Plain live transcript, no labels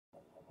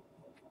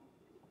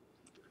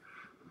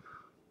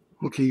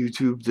Okay,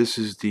 YouTube, this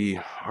is the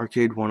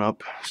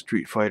Arcade1Up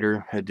Street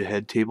Fighter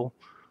head-to-head table.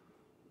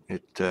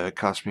 It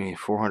cost me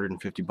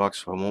 $450,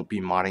 so I won't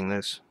be modding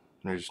this.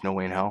 There's no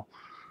way in hell.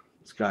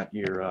 It's got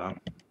your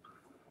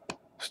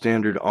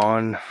standard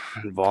on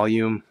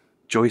volume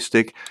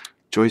joystick.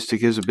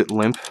 Joystick is a bit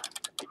limp.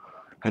 I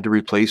had to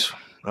replace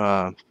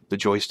the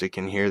joystick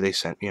in here. They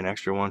sent me an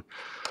extra one.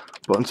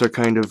 Buttons are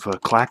kind of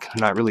clack,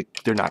 not really.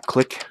 They're not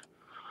click,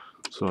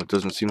 so it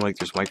doesn't seem like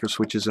there's micro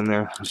switches in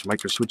there. There's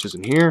micro switches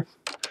in here.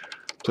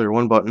 Player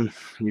 1 button.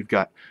 You've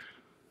got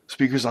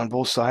speakers on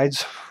both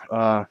sides,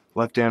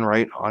 left and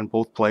right on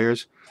both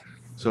players.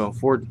 So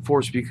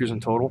four speakers in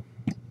total.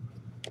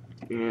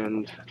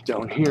 And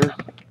down here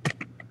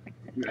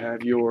you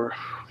have your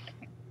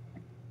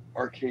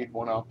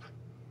Arcade1Up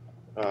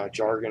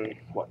jargon,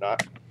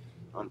 whatnot,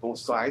 on both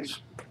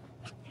sides.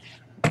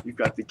 You've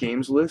got the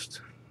games list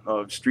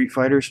of Street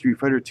Fighter, Street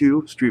Fighter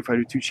 2, Street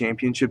Fighter 2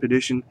 Championship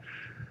Edition,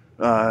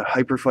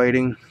 Hyper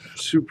Fighting,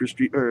 Super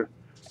Street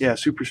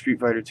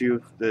Fighter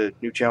 2, the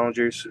new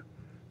challengers,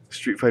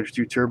 Street Fighter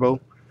 2 Turbo,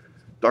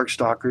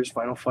 Darkstalkers,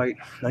 Final Fight,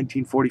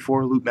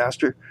 1944, Loot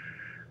Master,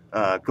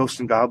 Ghost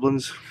and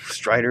Goblins,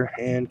 Strider,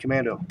 and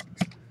Commando.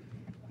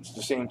 It's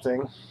the same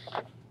thing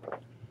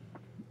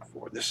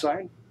for this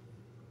side.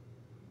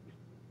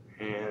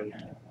 And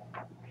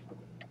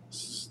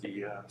this is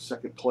the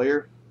second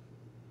player.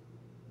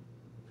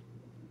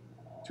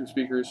 2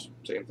 speakers,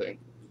 same thing.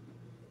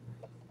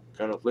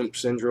 Kind of limp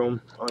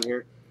syndrome on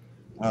here.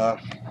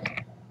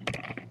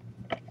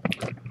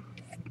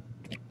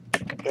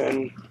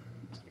 And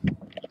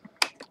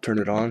turn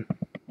it on.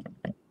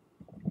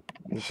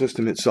 The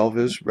system itself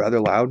is rather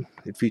loud.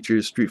 It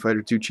features Street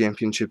Fighter 2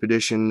 Championship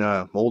Edition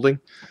molding.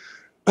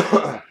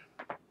 The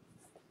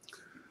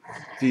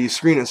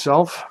screen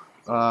itself,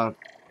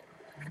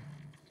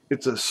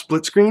 it's a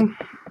split screen,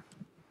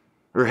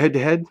 or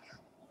head-to-head.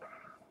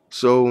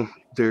 So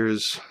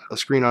there's a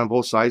screen on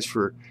both sides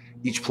for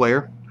each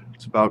player.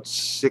 It's about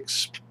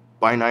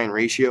 6:9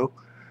 ratio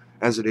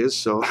as it is,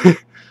 so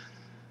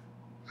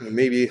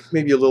maybe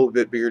a little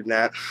bit bigger than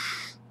that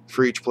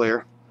for each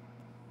player,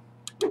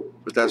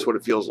 but that's what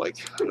it feels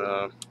like.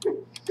 Your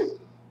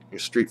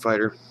Street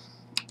Fighter,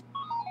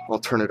 I'll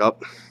turn it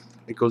up.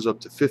 It goes up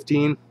to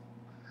 15,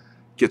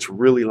 gets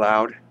really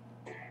loud,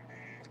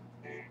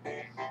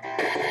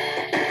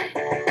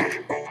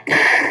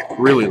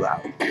 really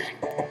loud.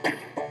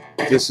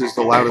 This is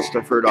the loudest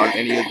I've heard on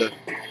any of the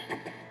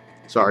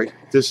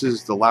this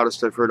is the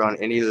loudest I've heard on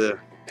any of the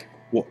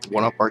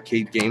 1-Up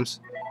arcade games.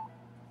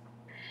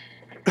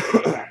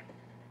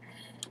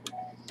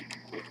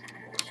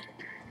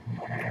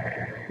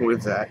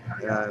 With that,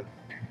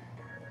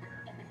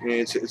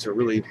 it's a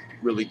really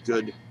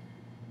good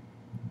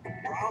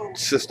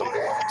system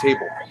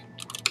table.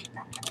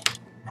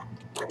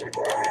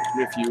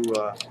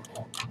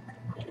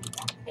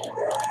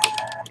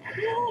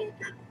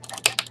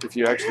 If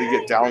you actually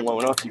get down low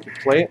enough, you can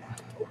play it.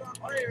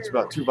 It's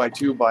about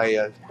 2x2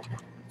 by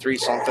 3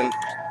 something,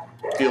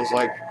 feels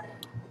like.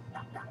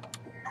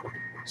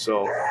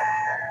 So,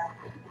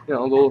 you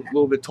know, a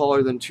little bit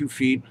taller than 2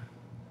 feet.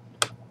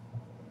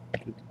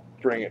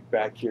 Bring it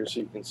back here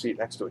so you can see it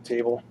next to a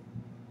table.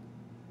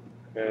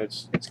 And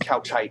it's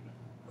couch height,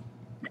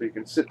 so you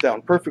can sit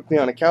down perfectly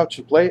on a couch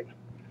and play it.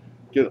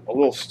 Get a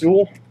little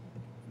stool,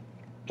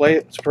 play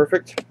it. It's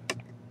perfect.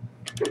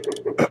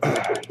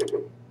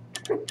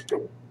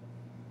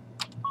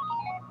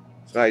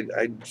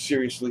 I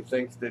seriously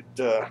think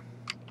that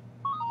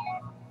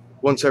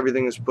once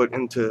everything is put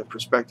into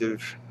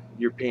perspective,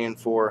 you're paying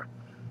for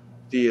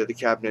the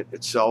cabinet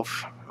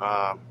itself.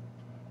 You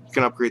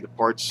can upgrade the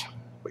parts,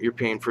 but you're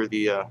paying for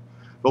the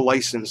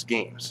licensed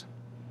games,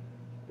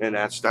 and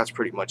that's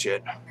pretty much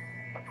it.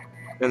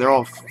 And they're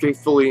all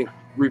faithfully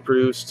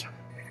reproduced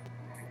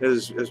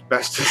as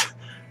best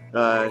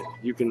as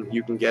you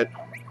can get.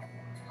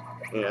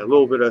 And a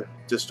little bit of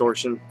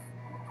distortion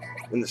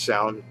in the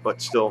sound,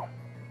 but still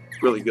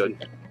really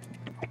good.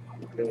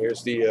 And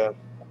here's the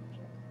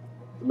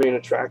main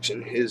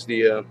attraction is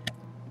the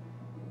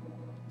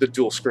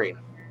dual screen.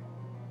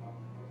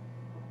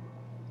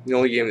 The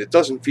only game that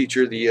doesn't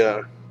feature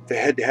the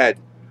head-to-head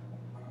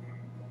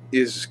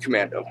is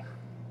Commando,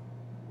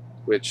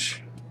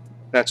 which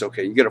that's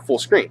okay. You get a full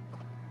screen.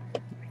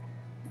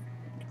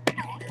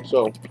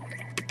 So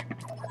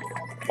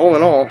all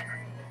in all,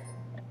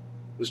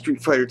 the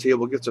Street Fighter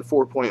table gets a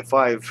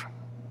 4.5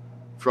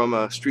 from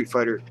a Street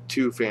Fighter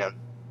 2 fan.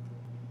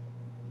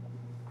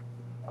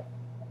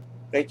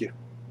 Thank you.